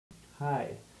Hi,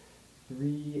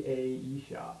 3A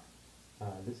eShop.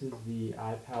 This is the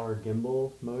iPower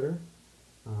gimbal motor.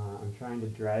 I'm trying to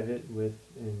drive it with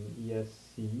an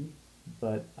ESC,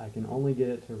 but I can only get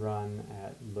it to run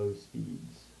at low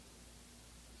speeds.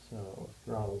 So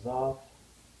throttle's off,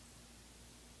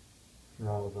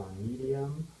 throttle's on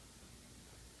medium,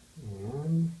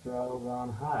 and throttle's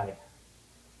on high.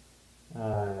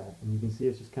 And you can see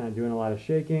it's just kind of doing a lot of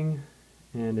shaking,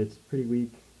 and it's pretty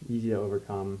weak, easy to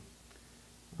overcome.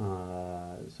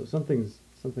 So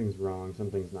something's wrong,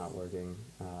 something's not working.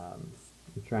 I'm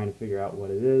trying to figure out what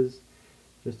it is,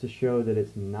 just to show that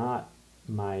it's not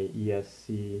my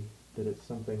ESC, that it's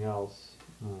something else.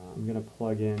 I'm going to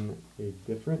plug in a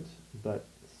different but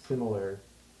similar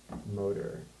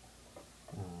motor.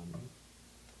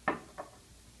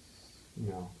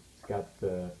 It's got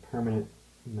the permanent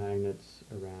magnets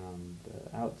around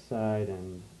the outside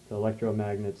and the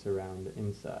electromagnets around the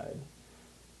inside.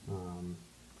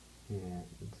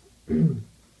 And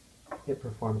it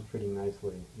performs pretty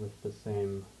nicely with the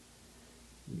same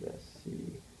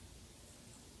ESC.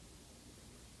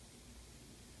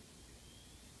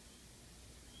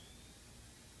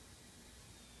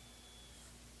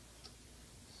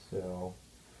 So,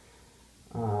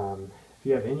 if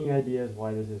you have any ideas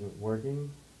why this isn't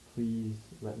working, please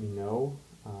let me know.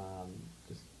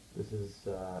 This is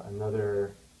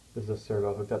a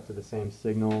servo hooked up to the same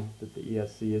signal that the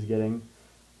ESC is getting.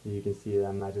 So you can see that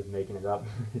I'm not just making it up.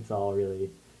 It's all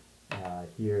really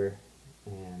here.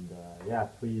 And yeah,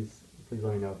 please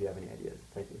let me know if you have any ideas.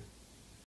 Thank you.